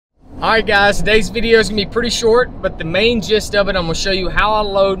Alright guys, today's video is gonna be pretty short, but the main gist of it, I'm gonna show you how I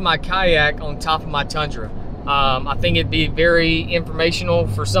load my kayak on top of my Tundra. I think it'd be very informational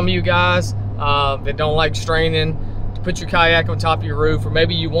for some of you guys that don't like straining to put your kayak on top of your roof, or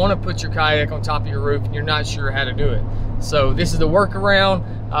maybe you want to put your kayak on top of your roof and you're not sure how to do it. So this is the workaround.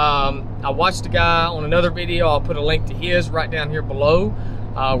 I watched a guy on another video, I'll put a link to his right down here below,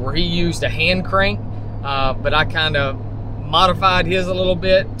 where he used a hand crank, but I kind of modified his a little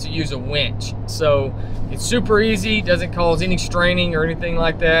bit to use a winch. So it's super easy, doesn't cause any straining or anything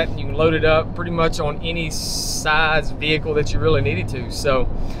like that. You can load it up pretty much on any size vehicle that you really needed to. So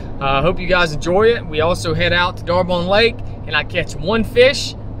I hope you guys enjoy it. We also head out to D'Arbonne Lake and I catch one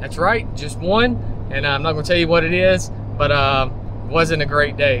fish. That's right, just one. And I'm not gonna tell you what it is, but it wasn't a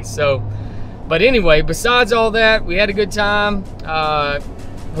great day. So, but anyway, besides all that, we had a good time.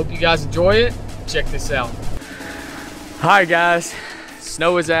 Hope you guys enjoy it. Check this out. Hi guys,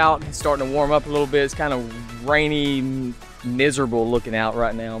 snow is out. It's starting to warm up a little bit. It's kind of rainy, miserable looking out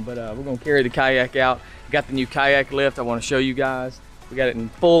right now, but we're gonna carry the kayak out. Got the new kayak lift I want to show you guys. We got it in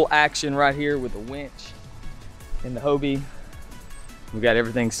full action right here with the winch and the Hobie. We got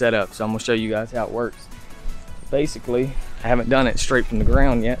everything set up, so I'm gonna show you guys how it works. Basically, I haven't done it straight from the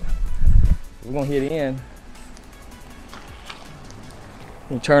ground yet. We're gonna hit in.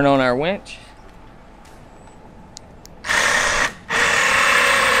 We'll turn on our winch.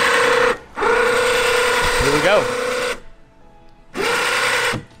 Here we go.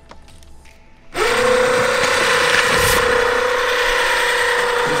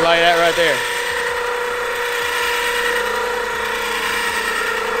 Just like that right there.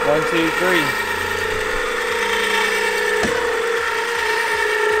 1, 2, 3.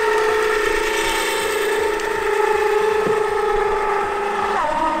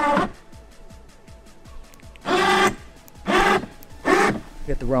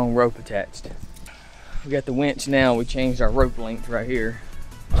 Got the wrong rope attached. We got the winch now. We changed our rope length right here.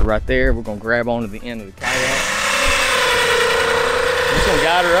 So right there, we're gonna grab onto the end of the kayak. I'm just gonna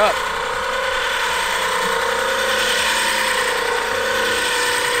guide her up.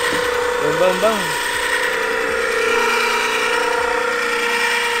 Boom, boom, boom.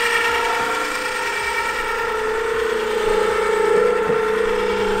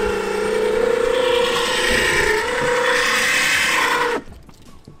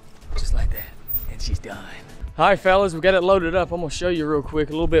 All right, fellas, we got it loaded up. I'm gonna show you real quick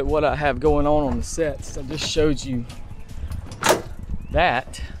a little bit what I have going on the sets. I just showed you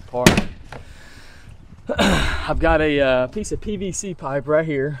that part. I've got a piece of PVC pipe right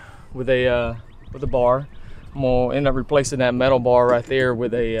here with a bar. I'm gonna end up replacing that metal bar right there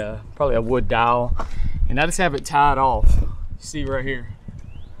with a probably a wood dowel, and I just have it tied off. See right here.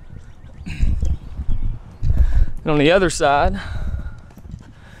 And on the other side,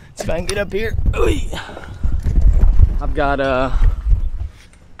 see if I can get up here. I've got a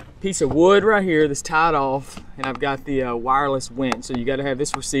piece of wood right here that's tied off, and I've got the wireless winch. So you got to have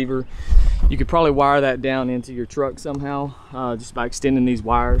this receiver. You could probably wire that down into your truck somehow, just by extending these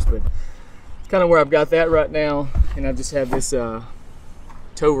wires, but it's kind of where I've got that right now. And I just have this tow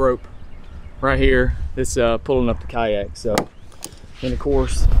rope right here that's pulling up the kayak. So, and of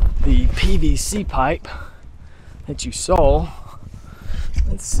course, the PVC pipe that you saw,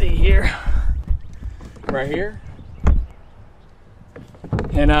 let's see here, right here.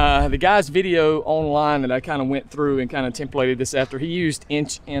 And the guy's video online that I kind of went through and kind of templated this after, he used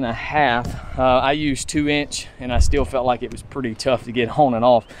 1.5 inches. I used 2 inch, and I still felt like it was pretty tough to get on and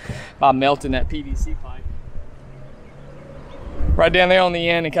off by melting that PVC pipe right down there on the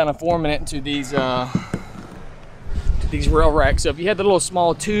end and kind of forming it into these rail racks. So if you had the little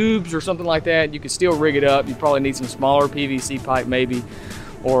small tubes or something like that, you could still rig it up. You probably need some smaller PVC pipe maybe,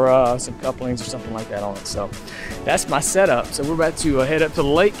 or some couplings or something like that on it. So that's my setup. So we're about to head up to the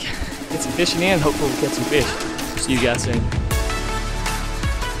lake, get some fishing in, hopefully we'll catch some fish. See you guys soon.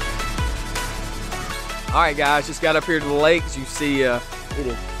 All right guys, just got up here to the lake. As you see, it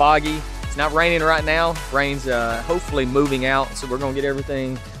is foggy. It's not raining right now. Rain's hopefully moving out. So we're gonna get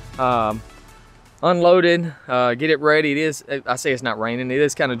everything unloaded, get it ready. It is, I say it's not raining, it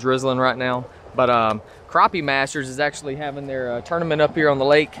is kind of drizzling right now, but Crappie Masters is actually having their tournament up here on the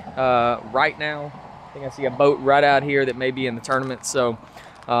lake right now. I think I see a boat right out here that may be in the tournament. So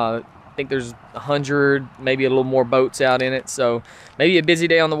I think there's 100, maybe a little more boats out in it. So maybe a busy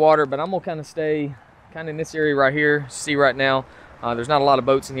day on the water, but I'm gonna kind of stay kind of in this area right here. See right now, there's not a lot of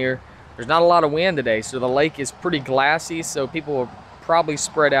boats in here. There's not a lot of wind today, so the lake is pretty glassy, so people will probably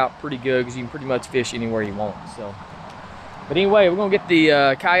spread out pretty good because you can pretty much fish anywhere you want. So, but anyway, we're gonna get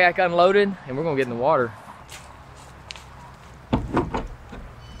the kayak unloaded and we're gonna get in the water.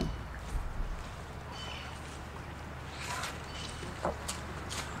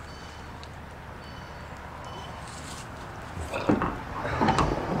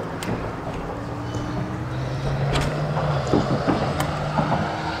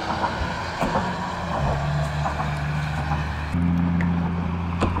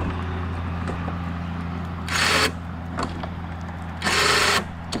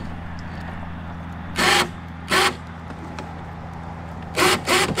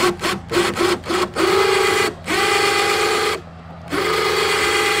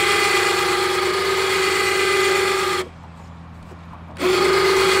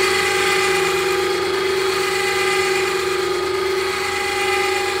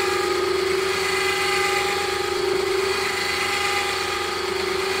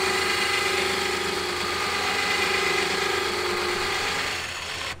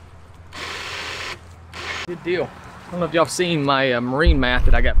 good deal. I don't know if y'all seen my marine mat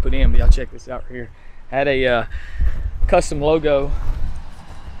that I got put in, but y'all check this out right here. Had a custom logo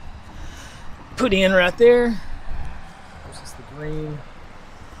put in right there. This is the green,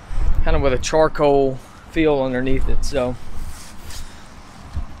 kind of with a charcoal feel underneath it. So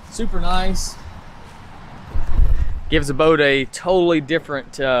super nice. Gives the boat a totally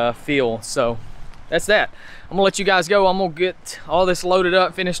different feel. So that's that. I'm gonna let you guys go. I'm gonna get all this loaded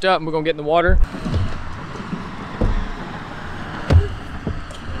up, finished up, and we're gonna get in the water.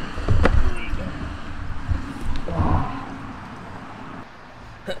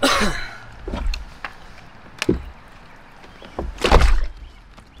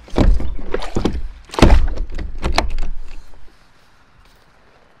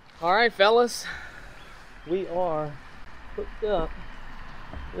 All right, fellas, we are hooked up.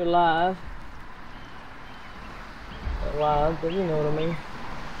 We're live. Not live, but you know what I mean.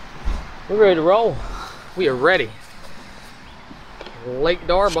 We're ready to roll. We are ready. Lake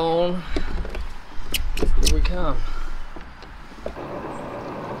D'Arbonne. Here we come.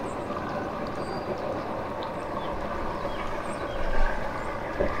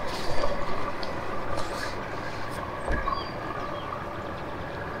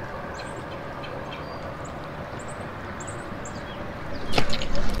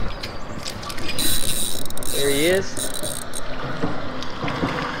 There he is.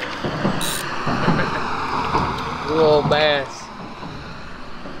 Good old bass.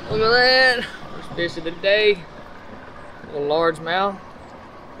 Look at that. First fish of the day. Little largemouth.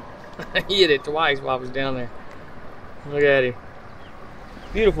 I hit it twice while I was down there. Look at him.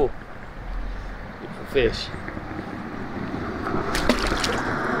 Beautiful. Beautiful fish.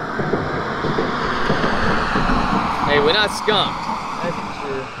 Hey, we're not skunked. That's for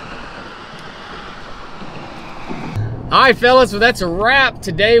sure. All right, fellas, well, that's a wrap.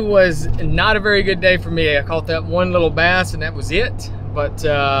 Today was not a very good day for me. I caught that one little bass and that was it. But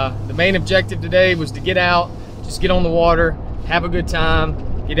the main objective today was to get out, just get on the water, have a good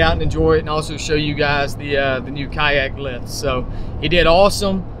time, get out and enjoy it, and also show you guys the new kayak lift. So it did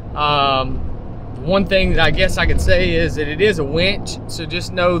awesome. One thing that I guess I could say is that it is a winch. So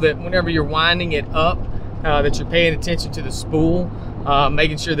just know that whenever you're winding it up, that you're paying attention to the spool,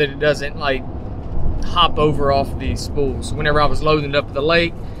 making sure that it doesn't like hop over off the spool. So whenever I was loading it up at the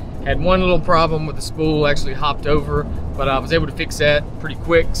lake, had one little problem with the spool, actually hopped over, but I was able to fix that pretty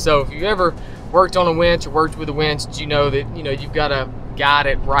quick. So if you ever worked on a winch or worked with a winch, you know that you've got to guide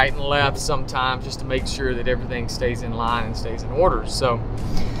it right and left sometimes just to make sure that everything stays in line and stays in order. So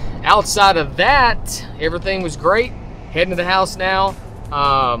outside of that, everything was great. Heading to the house now.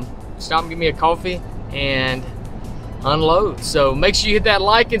 Stop and get me a coffee and unload. So make sure you hit that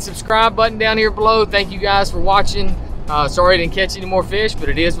like and subscribe button down here below. Thank you guys for watching. Sorry I didn't catch any more fish, but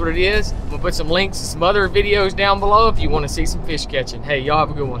it is what it is. I'm gonna put some links to some other videos down below if you want to see some fish catching. Hey, y'all have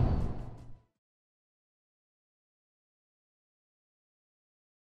a good one.